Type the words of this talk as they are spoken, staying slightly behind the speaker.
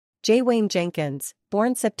Wayne Jenkins,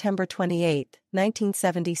 born September 28,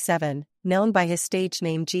 1977, known by his stage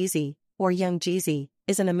name Jeezy, or Young Jeezy,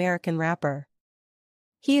 is an American rapper.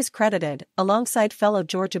 He is credited, alongside fellow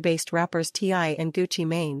Georgia-based rappers T.I. and Gucci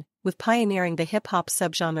Mane, with pioneering the hip-hop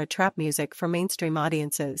subgenre trap music for mainstream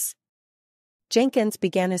audiences. Jenkins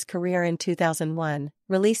began his career in 2001,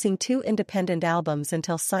 releasing 2 independent albums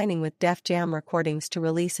until signing with Def Jam Recordings to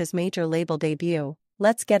release his major label debut,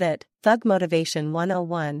 Let's Get It, Thug Motivation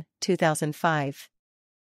 101, 2005.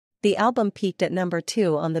 The album peaked at number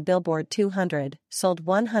 2 on the Billboard 200, sold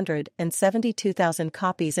 172,000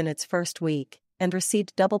 copies in its first week, and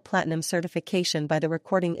received double platinum certification by the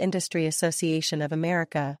Recording Industry Association of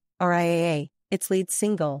America, RIAA. Its lead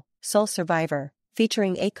single, Soul Survivor,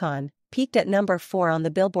 featuring Akon, peaked at number 4 on the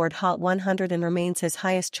Billboard Hot 100 and remains his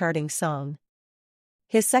highest charting song.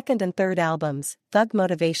 His second and third albums, Thug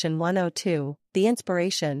Motivation 102, The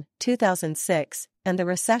Inspiration, 2006, and The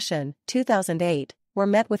Recession, 2008, were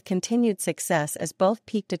met with continued success as both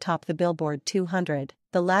peaked atop the Billboard 200.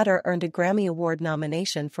 The latter earned a Grammy Award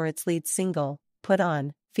nomination for its lead single, Put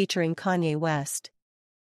On, featuring Kanye West.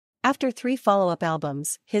 After 3 follow-up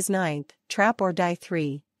albums, his ninth, Trap or Die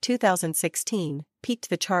 3, 2016, peaked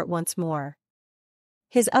the chart once more.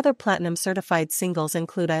 His other platinum-certified singles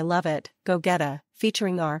include I Love It, Go Getta,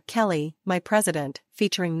 featuring R. Kelly, My President,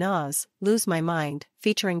 featuring Nas, Lose My Mind,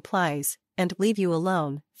 featuring Plies, and Leave You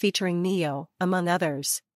Alone, featuring Neo, among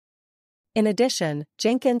others. In addition,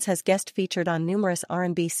 Jenkins has guest featured on numerous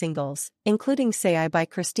R&B singles, including Say I by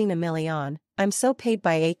Christina Milian, I'm So Paid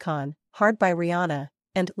by Akon, Hard by Rihanna,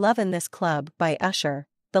 and Love in This Club by Usher.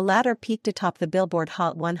 The latter peaked atop the Billboard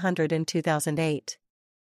Hot 100 in 2008.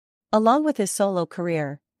 Along with his solo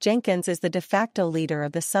career, Jenkins is the de facto leader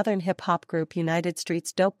of the Southern hip-hop group United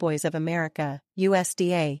Streets Dope Boys of America,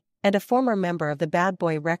 USDA, and a former member of the Bad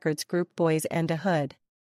Boy Records group Boys and a Hood.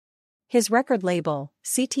 His record label,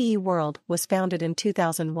 CTE World, was founded in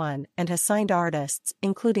 2001 and has signed artists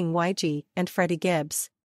including YG and Freddie Gibbs.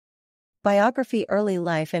 Biography: Early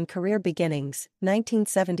life and career beginnings,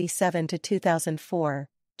 1977 to 2004.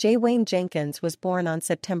 Wayne Jenkins was born on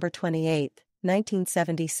September 28,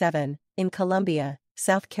 1977, in Columbia,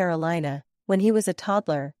 South Carolina. When he was a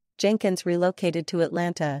toddler, Jenkins relocated to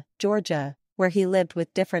Atlanta, Georgia, where he lived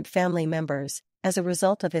with different family members, as a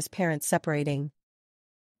result of his parents separating.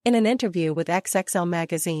 In an interview with XXL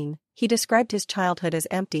magazine, he described his childhood as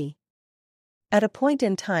empty. At a point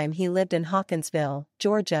in time he lived in Hawkinsville,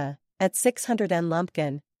 Georgia. At 600 N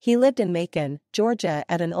Lumpkin, he lived in Macon, Georgia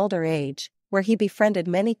at an older age, where he befriended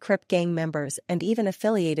many Crip gang members and even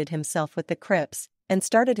affiliated himself with the Crips, and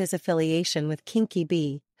started his affiliation with Kinky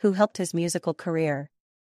B, who helped his musical career.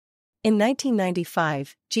 In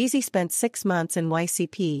 1995, Jeezy spent 6 months in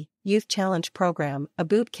YCP, Youth Challenge Program, a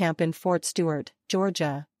boot camp in Fort Stewart,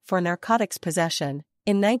 Georgia, for narcotics possession.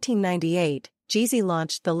 In 1998, Jeezy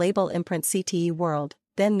launched the label imprint CTE World,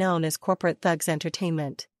 then known as Corporate Thugs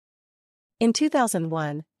Entertainment. In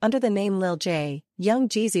 2001, under the name Lil J, Young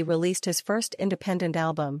Jeezy released his first independent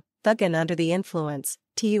album, Thuggin' Under the Influence,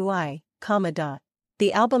 TUI,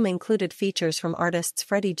 The album included features from artists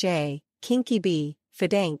Freddie J, Kinky B,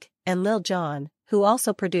 Fidank, and Lil Jon, who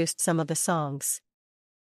also produced some of the songs.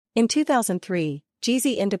 In 2003,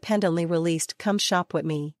 Jeezy independently released Come Shop With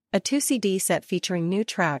Me, a 2-CD set featuring new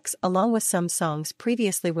tracks along with some songs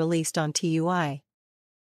previously released on TUI.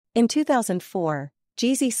 In 2004,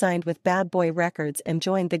 Jeezy signed with Bad Boy Records and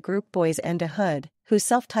joined the group Boys and a Hood, whose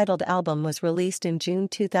self-titled album was released in June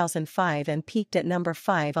 2005 and peaked at number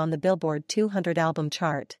 5 on the Billboard 200 album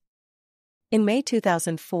chart. In May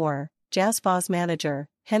 2004, Jazz Faw's manager,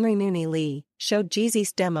 Henry Mooney Lee, showed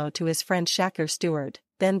Jeezy's demo to his friend Shakur Stewart,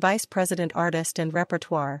 then Vice President Artist and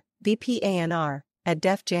Repertoire, VP&R, at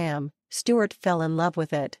Def Jam. Stewart fell in love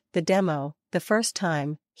with it, the demo, the first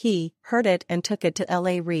time he heard it and took it to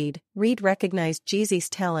L.A. Reid. Reid recognized Jeezy's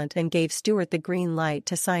talent and gave Stewart the green light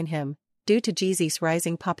to sign him. Due to Jeezy's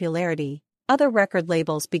rising popularity, other record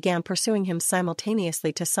labels began pursuing him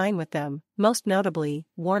simultaneously to sign with them, most notably,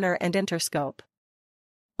 Warner and Interscope.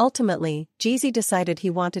 Ultimately, Jeezy decided he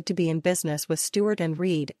wanted to be in business with Stewart and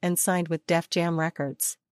Reid and signed with Def Jam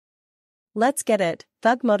Records. Let's Get It,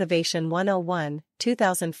 Thug Motivation 101,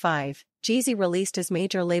 2005. Jeezy released his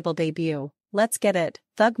major label debut, Let's Get It,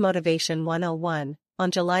 Thug Motivation 101,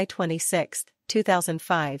 on July 26,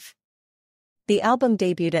 2005. The album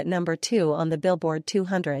debuted at number 2 on the Billboard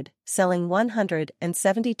 200, selling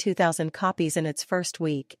 172,000 copies in its first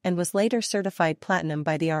week and was later certified platinum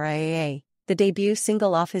by the RIAA, the debut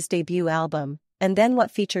single off his debut album, and Then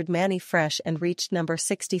What featured Mannie Fresh and reached number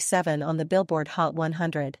 67 on the Billboard Hot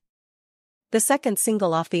 100. The second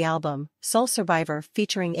single off the album, Soul Survivor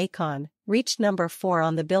featuring Akon, reached number 4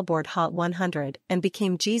 on the Billboard Hot 100 and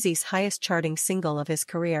became Jeezy's highest-charting single of his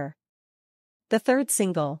career. The third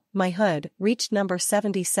single, My Hood, reached number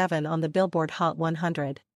 77 on the Billboard Hot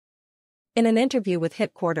 100. In an interview with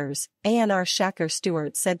Hitquarters, A&R Shakur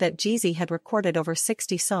Stewart said that Jeezy had recorded over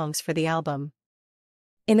 60 songs for the album.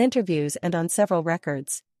 In interviews and on several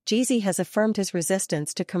records, Jeezy has affirmed his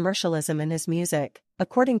resistance to commercialism in his music.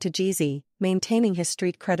 According to Jeezy, maintaining his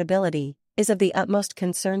street credibility is of the utmost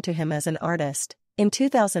concern to him as an artist. In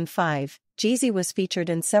 2005, Jeezy was featured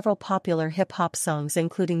in several popular hip-hop songs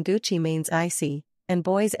including Gucci Mane's Icy and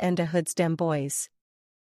Boys and a Hood's Dem Boys.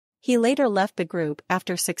 He later left the group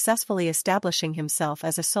after successfully establishing himself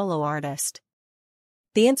as a solo artist.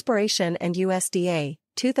 The Inspiration and USDA,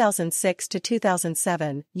 2006 to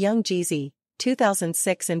 2007, Young Jeezy,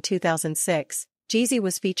 2006 and 2006, Jeezy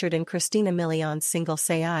was featured in Christina Milian's single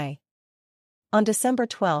Say I. On December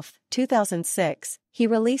 12, 2006, he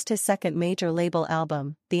released his second major label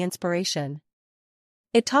album, The Inspiration.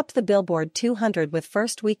 It topped the Billboard 200 with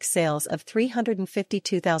first-week sales of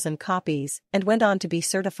 352,000 copies and went on to be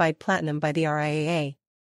certified platinum by the RIAA.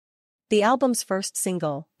 The album's first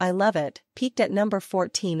single, I Love It, peaked at number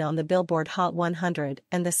 14 on the Billboard Hot 100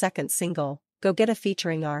 and the second single, Go Get It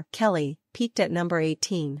featuring R. Kelly, peaked at number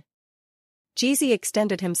 18. Jeezy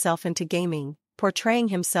extended himself into gaming, portraying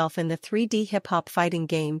himself in the 3D hip-hop fighting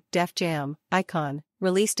game Def Jam, Icon,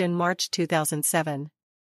 released in March 2007.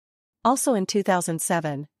 Also in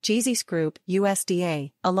 2007, Jeezy's group,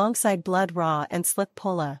 USDA, alongside Blood Raw and Slick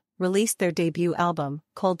Pola, released their debut album,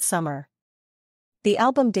 Cold Summer. The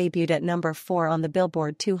album debuted at number 4 on the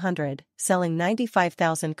Billboard 200, selling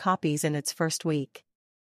 95,000 copies in its first week.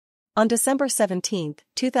 On December 17,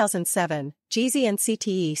 2007, Jeezy and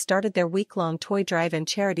CTE started their week-long toy drive and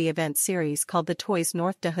charity event series called the Toys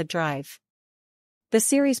North da Hood Drive. The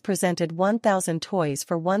series presented 1,000 toys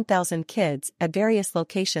for 1,000 kids at various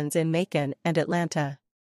locations in Macon and Atlanta.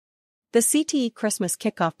 The CTE Christmas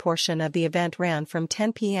kickoff portion of the event ran from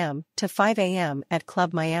 10 p.m. to 5 a.m. at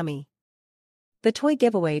Club Miami. The toy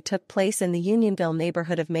giveaway took place in the Unionville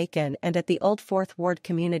neighborhood of Macon and at the Old Fourth Ward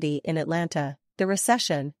community in Atlanta. The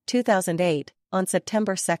Recession, 2008, on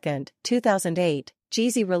September 2, 2008,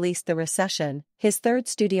 Jeezy released The Recession, his third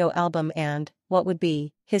studio album and, what would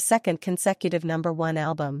be, his second consecutive number 1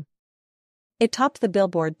 album. It topped the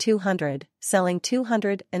Billboard 200, selling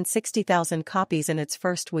 260,000 copies in its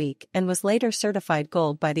first week and was later certified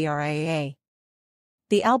gold by the RIAA.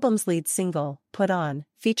 The album's lead single, Put On,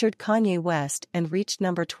 featured Kanye West and reached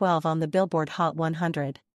number 12 on the Billboard Hot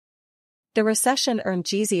 100. The Recession earned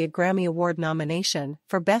Jeezy a Grammy Award nomination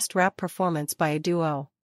for Best Rap Performance by a Duo.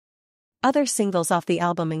 Other singles off the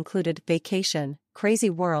album included Vacation, Crazy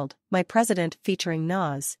World, My President featuring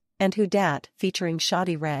Nas, and Who Dat featuring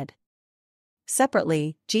Shawty Red.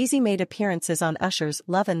 Separately, Jeezy made appearances on Usher's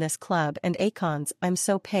Lovin' This Club and Akon's I'm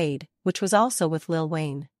So Paid, which was also with Lil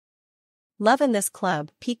Wayne. Lovin' This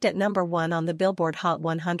Club peaked at number 1 on the Billboard Hot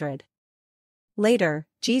 100. Later,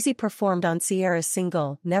 Jeezy performed on Ciara's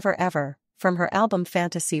single Never Ever, from her album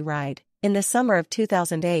Fantasy Ride. In the summer of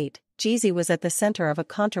 2008, Jeezy was at the center of a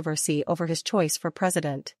controversy over his choice for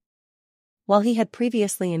president. While he had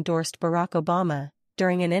previously endorsed Barack Obama,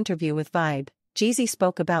 during an interview with Vibe, Jeezy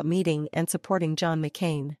spoke about meeting and supporting John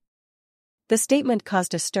McCain. The statement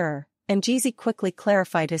caused a stir, and Jeezy quickly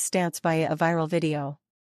clarified his stance via a viral video.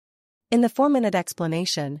 In the 4-minute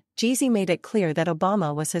explanation, Jeezy made it clear that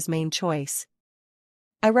Obama was his main choice.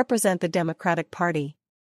 I represent the Democratic Party.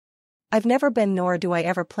 I've never been nor do I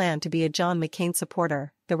ever plan to be a John McCain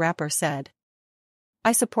supporter, the rapper said.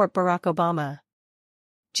 I support Barack Obama.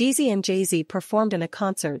 Jeezy and Jay-Z performed in a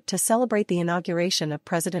concert to celebrate the inauguration of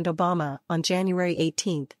President Obama on January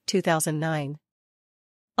 18, 2009.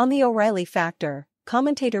 On the O'Reilly Factor,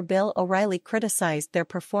 commentator Bill O'Reilly criticized their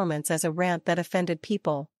performance as a rant that offended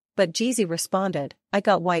people, but Jeezy responded, I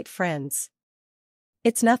got white friends.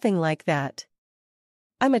 It's nothing like that.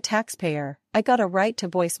 I'm a taxpayer, I got a right to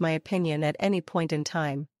voice my opinion at any point in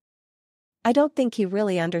time. I don't think he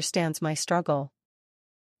really understands my struggle.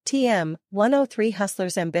 TM, 103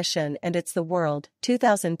 Hustler's Ambition and It's the World,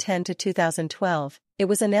 2010 to 2012. It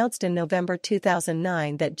was announced in November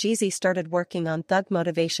 2009 that Jeezy started working on Thug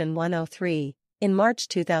Motivation 103. In March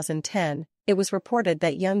 2010, it was reported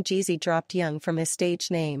that Young Jeezy dropped Young from his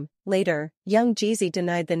stage name. Later, Young Jeezy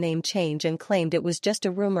denied the name change and claimed it was just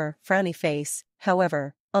a rumor, frowny face.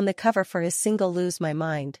 However, on the cover for his single Lose My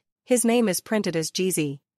Mind, his name is printed as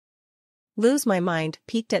Jeezy. Lose My Mind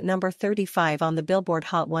peaked at number 35 on the Billboard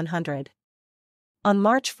Hot 100. On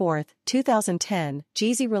March 4, 2010,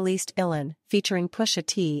 Jeezy released Illin, featuring Pusha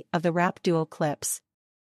T of the rap duo Clips.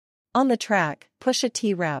 On the track, Pusha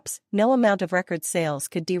T raps, "No amount of record sales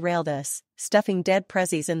could derail this, stuffing dead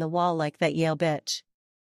prezzies in the wall like that Yale bitch."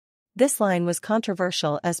 This line was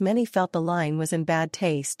controversial as many felt the line was in bad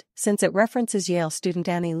taste, since it references Yale student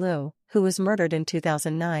Annie Liu, who was murdered in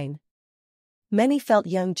 2009. Many felt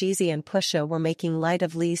young Jeezy and Pusha were making light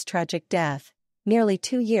of Lee's tragic death, nearly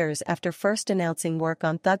 2 years after first announcing work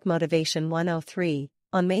on Thug Motivation 103.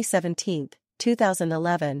 On May 17,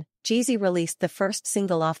 2011, Jeezy released the first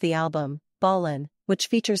single off the album, Ballin', which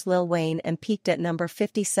features Lil Wayne and peaked at number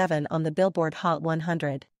 57 on the Billboard Hot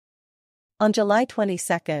 100. On July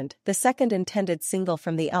 22, the second intended single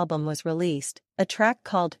from the album was released, a track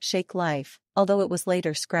called Shake Life, although it was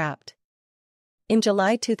later scrapped. In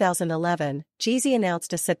July 2011, Jeezy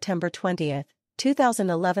announced a September 20,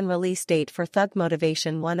 2011 release date for Thug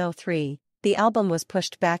Motivation 103. The album was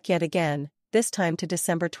pushed back yet again, this time to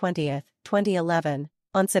December 20, 2011.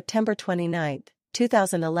 On September 29,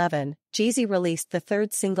 2011, Jeezy released the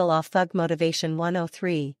third single off Thug Motivation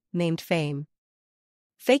 103, named Fame.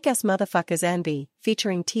 Fake Ass Motherfuckers Envy,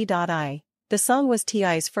 featuring T.I. The song was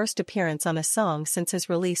T.I.'s first appearance on a song since his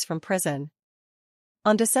release from prison.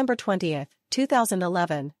 On December 20,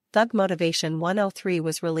 2011, Thug Motivation 103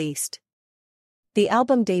 was released. The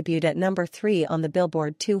album debuted at number 3 on the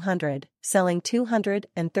Billboard 200, selling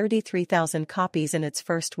 233,000 copies in its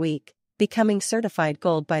first week, becoming certified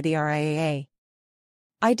gold by the RIAA.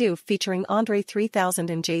 I Do, featuring Andre 3000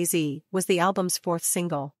 and Jay-Z, was the album's fourth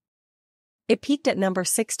single. It peaked at number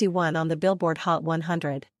 61 on the Billboard Hot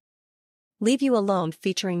 100. Leave You Alone,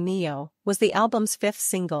 featuring Neo, was the album's fifth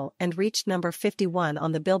single and reached number 51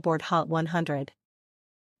 on the Billboard Hot 100.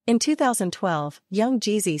 In 2012, young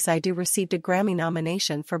Jeezy's I Do received a Grammy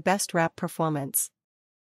nomination for Best Rap Performance.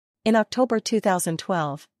 In October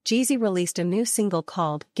 2012, Jeezy released a new single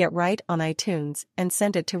called Get Right on iTunes and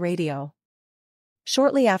sent it to radio.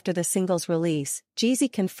 Shortly after the single's release,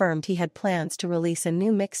 Jeezy confirmed he had plans to release a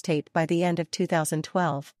new mixtape by the end of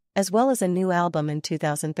 2012, as well as a new album in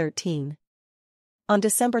 2013. On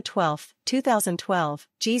December 12, 2012,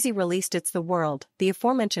 Jeezy released It's the World, the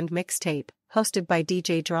aforementioned mixtape, hosted by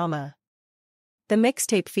DJ Drama. The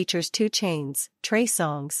mixtape features 2 Chainz, Trey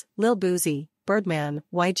Songz, Lil Boozy, Birdman,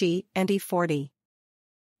 YG, and E40.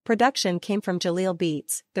 Production came from Jaleel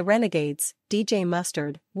Beats, The Renegades, DJ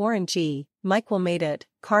Mustard, Warren G, Mike Will Made It,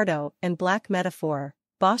 Cardo, and Black Metaphor,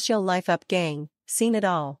 Boss Yo Life Up Gang, Seen It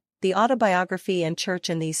All, The Autobiography and Church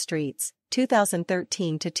in These Streets,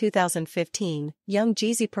 2013 to 2015, Young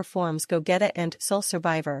Jeezy performs Go Get It and Soul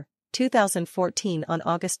Survivor, 2014. On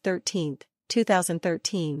August 13,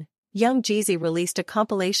 2013, Young Jeezy released a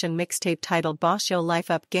compilation mixtape titled Boss Yo Life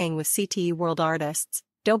Up Gang with CTE World artists,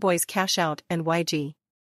 Doughboys Cash Out and YG.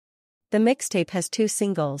 The mixtape has 2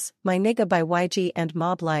 singles, My Nigga by YG and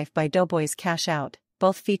Mob Life by Doughboys Cash Out,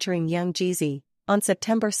 both featuring Young Jeezy. On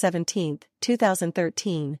September 17,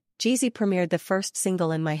 2013, Jeezy premiered the first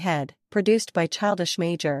single In My Head, produced by Childish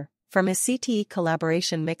Major, from his CTE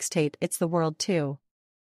collaboration mixtape It's the World 2.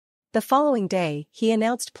 The following day, he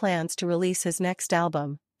announced plans to release his next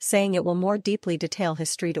album, saying it will more deeply detail his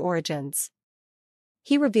street origins.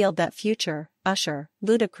 He revealed that Future, Usher,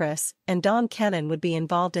 Ludacris, and Don Cannon would be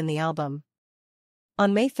involved in the album.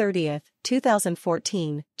 On May 30,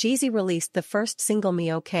 2014, Jeezy released the first single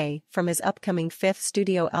Me OK from his upcoming 5th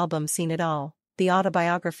studio album Seen It All, The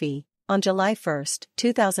Autobiography. On July 1,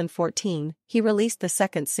 2014, he released the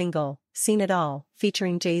second single, Seen It All,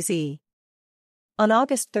 featuring Jay-Z. On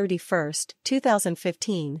August 31,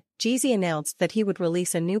 2015, Jeezy announced that he would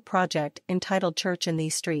release a new project entitled Church in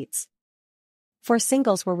These Streets. 4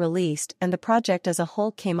 singles were released and the project as a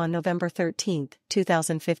whole came on November 13,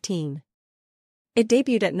 2015. It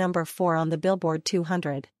debuted at number 4 on the Billboard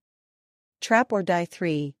 200. Trap or Die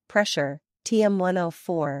 3, Pressure,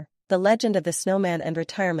 TM104, The Legend of the Snowman and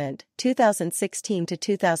Retirement, 2016 to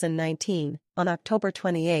 2019. On October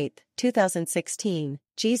 28, 2016,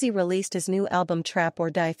 Jeezy released his new album Trap or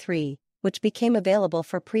Die 3, which became available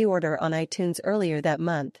for pre-order on iTunes earlier that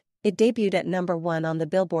month. It debuted at number 1 on the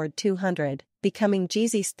Billboard 200, becoming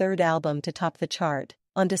Jeezy's third album to top the chart.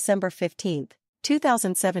 On December 15,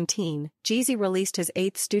 2017, Jeezy released his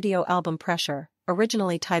 8th studio album Pressure,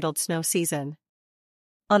 originally titled Snow Season.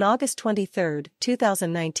 On August 23,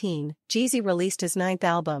 2019, Jeezy released his 9th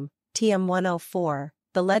album, TM104,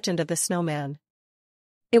 The Legend of the Snowman.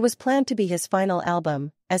 It was planned to be his final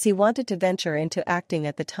album, as he wanted to venture into acting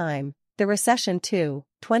at the time. The Recession 2,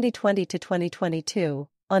 2020 to 2022.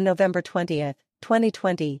 On November 20,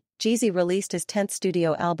 2020, Jeezy released his 10th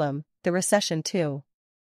studio album, The Recession 2.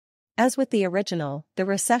 As with the original, The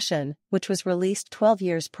Recession, which was released 12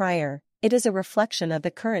 years prior, it is a reflection of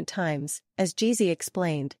the current times. As Jeezy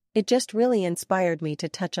explained, it just really inspired me to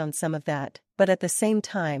touch on some of that, but at the same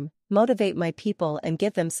time, motivate my people and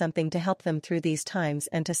give them something to help them through these times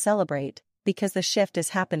and to celebrate, because the shift is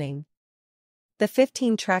happening. The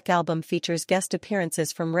 15-track album features guest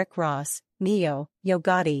appearances from Rick Ross, Neo, Yo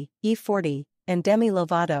Gotti, E40, and Demi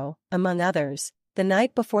Lovato, among others. The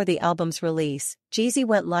night before the album's release, Jeezy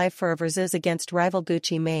went live for a versus against rival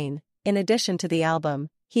Gucci Mane. In addition to the album,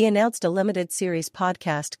 he announced a limited series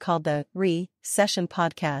podcast called the Session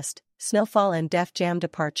Podcast, Snowfall and Def Jam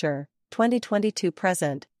Departure, 2022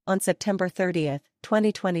 present. On September 30,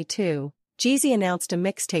 2022, Jeezy announced a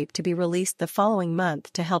mixtape to be released the following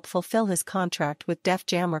month to help fulfill his contract with Def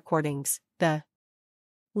Jam Recordings, the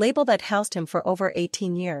label that housed him for over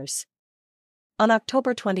 18 years. On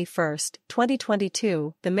October 21,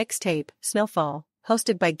 2022, the mixtape, Snowfall,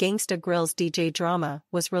 hosted by Gangsta Grill's DJ Drama,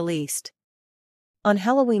 was released. On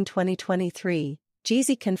Halloween 2023,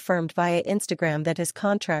 Jeezy confirmed via Instagram that his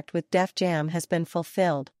contract with Def Jam has been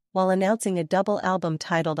fulfilled, while announcing a double album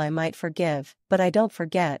titled I Might Forgive, But I Don't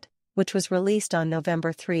Forget, which was released on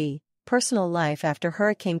November 3. Personal life. After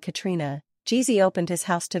Hurricane Katrina, Jeezy opened his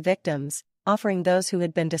house to victims, offering those who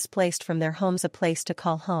had been displaced from their homes a place to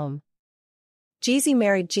call home. Jeezy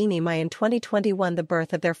married Jeannie Mai in 2021. The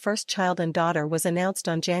birth of their first child and daughter was announced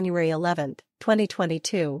on January 11,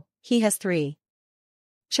 2022. He has 3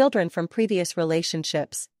 children from previous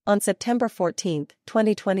relationships. On September 14,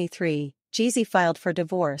 2023, Jeezy filed for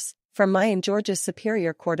divorce from Mai in Georgia's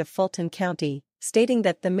Superior Court of Fulton County, stating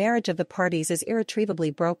that the marriage of the parties is irretrievably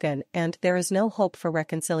broken and there is no hope for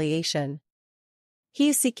reconciliation. He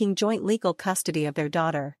is seeking joint legal custody of their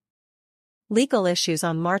daughter. Legal issues.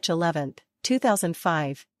 On March 11,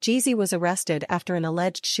 2005, Jeezy was arrested after an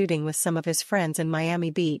alleged shooting with some of his friends in Miami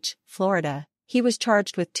Beach, Florida. He was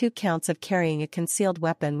charged with 2 counts of carrying a concealed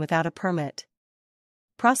weapon without a permit.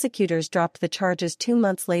 Prosecutors dropped the charges 2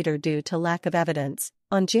 months later due to lack of evidence.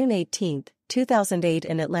 On June 18, 2008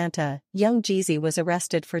 in Atlanta, young Jeezy was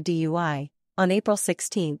arrested for DUI. On April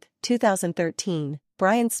 16, 2013,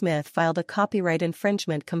 Brian Smith filed a copyright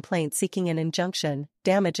infringement complaint seeking an injunction,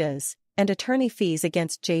 damages, and attorney fees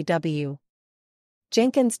against J.W.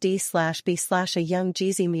 Jenkins D/B/ a Young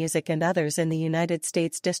Jeezy Music and others in the United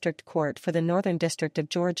States District Court for the Northern District of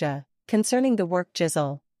Georgia, concerning the work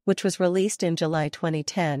Jizzle, which was released in July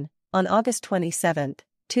 2010. On August 27,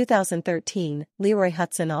 2013, Leroy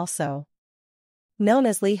Hutson, also known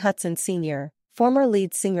as Lee Hutson Sr., former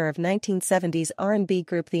lead singer of 1970s R&B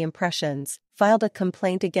group The Impressions, filed a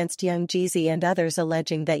complaint against Young Jeezy and others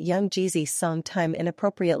alleging that Young Jeezy's song Time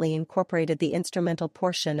inappropriately incorporated the instrumental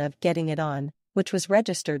portion of Getting It On, which was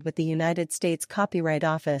registered with the United States Copyright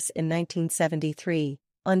Office in 1973.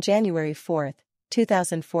 On January 4,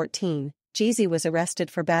 2014, Jeezy was arrested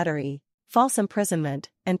for battery, false imprisonment,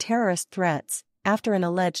 and terrorist threats, after an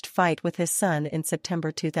alleged fight with his son in September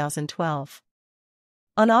 2012.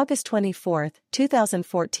 On August 24,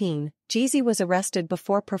 2014, Jeezy was arrested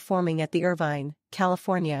before performing at the Irvine,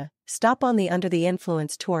 California, stop on the Under the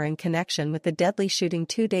Influence tour in connection with the deadly shooting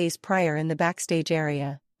 2 days prior in the backstage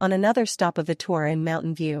area, on another stop of the tour in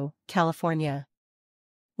Mountain View, California.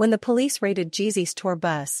 When the police raided Jeezy's tour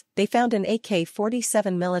bus, they found an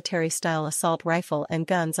AK-47 military-style assault rifle and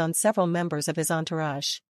guns on several members of his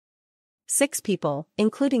entourage. 6 people,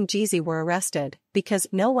 including Jeezy, were arrested because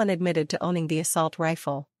no one admitted to owning the assault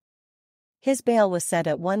rifle. His bail was set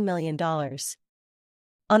at $1 million.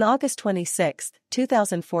 On August 26,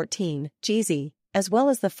 2014, Jeezy, as well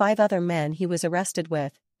as the 5 other men he was arrested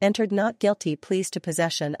with, entered not guilty pleas to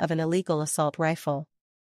possession of an illegal assault rifle.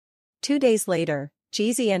 2 days later,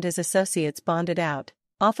 Jeezy and his associates bonded out.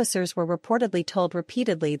 Officers were reportedly told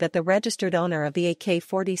repeatedly that the registered owner of the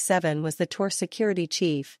AK-47 was the tour security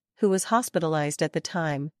chief, who was hospitalized at the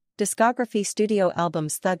time. Discography studio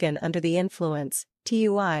albums Thuggin' Under the Influence,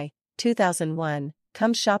 TUI, 2001,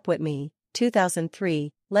 Come Shop With Me,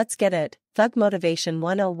 2003, Let's Get It, Thug Motivation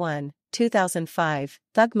 101, 2005,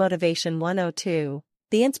 Thug Motivation 102,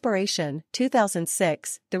 The Inspiration,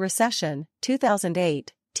 2006, The Recession,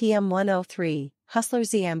 2008, TM 103,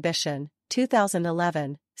 Hustler's The Ambition,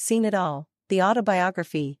 2011, Seen It All, The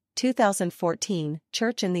Autobiography, 2014,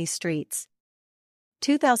 Church in These Streets.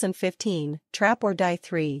 2015, Trap or Die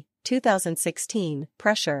 3, 2016,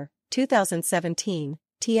 Pressure, 2017,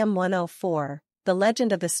 TM 104, The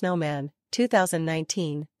Legend of the Snowman,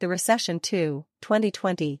 2019, The Recession 2,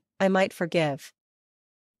 2020, I Might Forgive,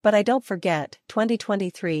 But I Don't Forget,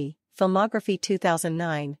 2023, Filmography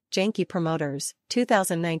 2009, Janky Promoters,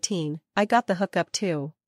 2019, I Got the Hookup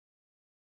Too.